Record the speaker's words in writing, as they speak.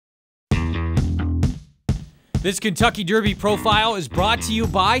This Kentucky Derby profile is brought to you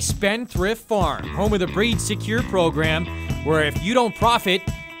by Spendthrift Farm, home of the Breed Secure program, where if you don't profit,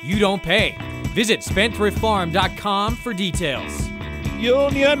 you don't pay. Visit spendthriftfarm.com for details.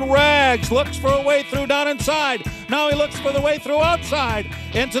 Union Rags looks for a way through down inside. Now he looks for the way through outside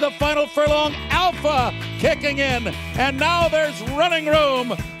into the final furlong. Alpha kicking in, and now there's running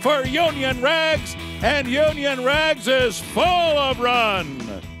room for Union Rags, and Union Rags is full of run.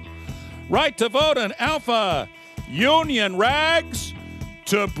 Right to vote in Alpha. Union Rags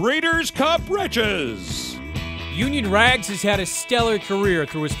to Breeders' Cup riches. Union Rags has had a stellar career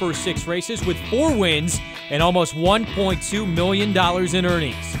through his first 6 races with 4 wins and almost $1.2 million in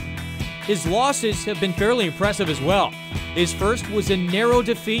earnings. His losses have been fairly impressive as well. His first was a narrow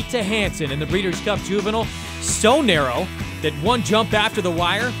defeat to Hansen in the Breeders' Cup Juvenile, so narrow that one jump after the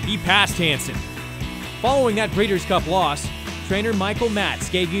wire, he passed Hansen. Following that Breeders' Cup loss, trainer Michael Matz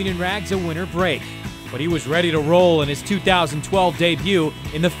gave Union Rags a winter break, but he was ready to roll in his 2012 debut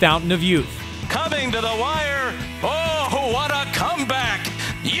in the Fountain of Youth. Coming to the wire, oh, what a comeback!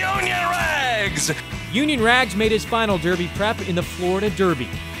 Union Rags! Union Rags made his final Derby prep in the Florida Derby,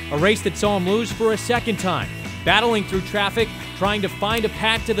 a race that saw him lose for a second time, battling through traffic, trying to find a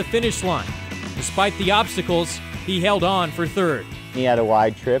path to the finish line. Despite the obstacles, he held on for third. He had a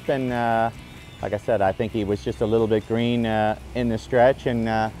wide trip, and like I said, I think he was just a little bit green in the stretch, and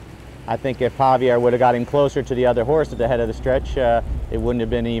I think if Javier would have got him closer to the other horse at the head of the stretch, it wouldn't have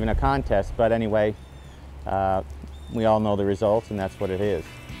been even a contest. But anyway, we all know the results, and that's what it is.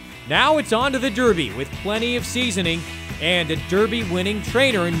 Now it's on to the Derby with plenty of seasoning and a Derby-winning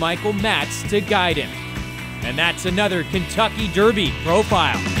trainer in Michael Matz to guide him. And that's another Kentucky Derby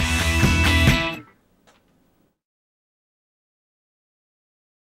profile.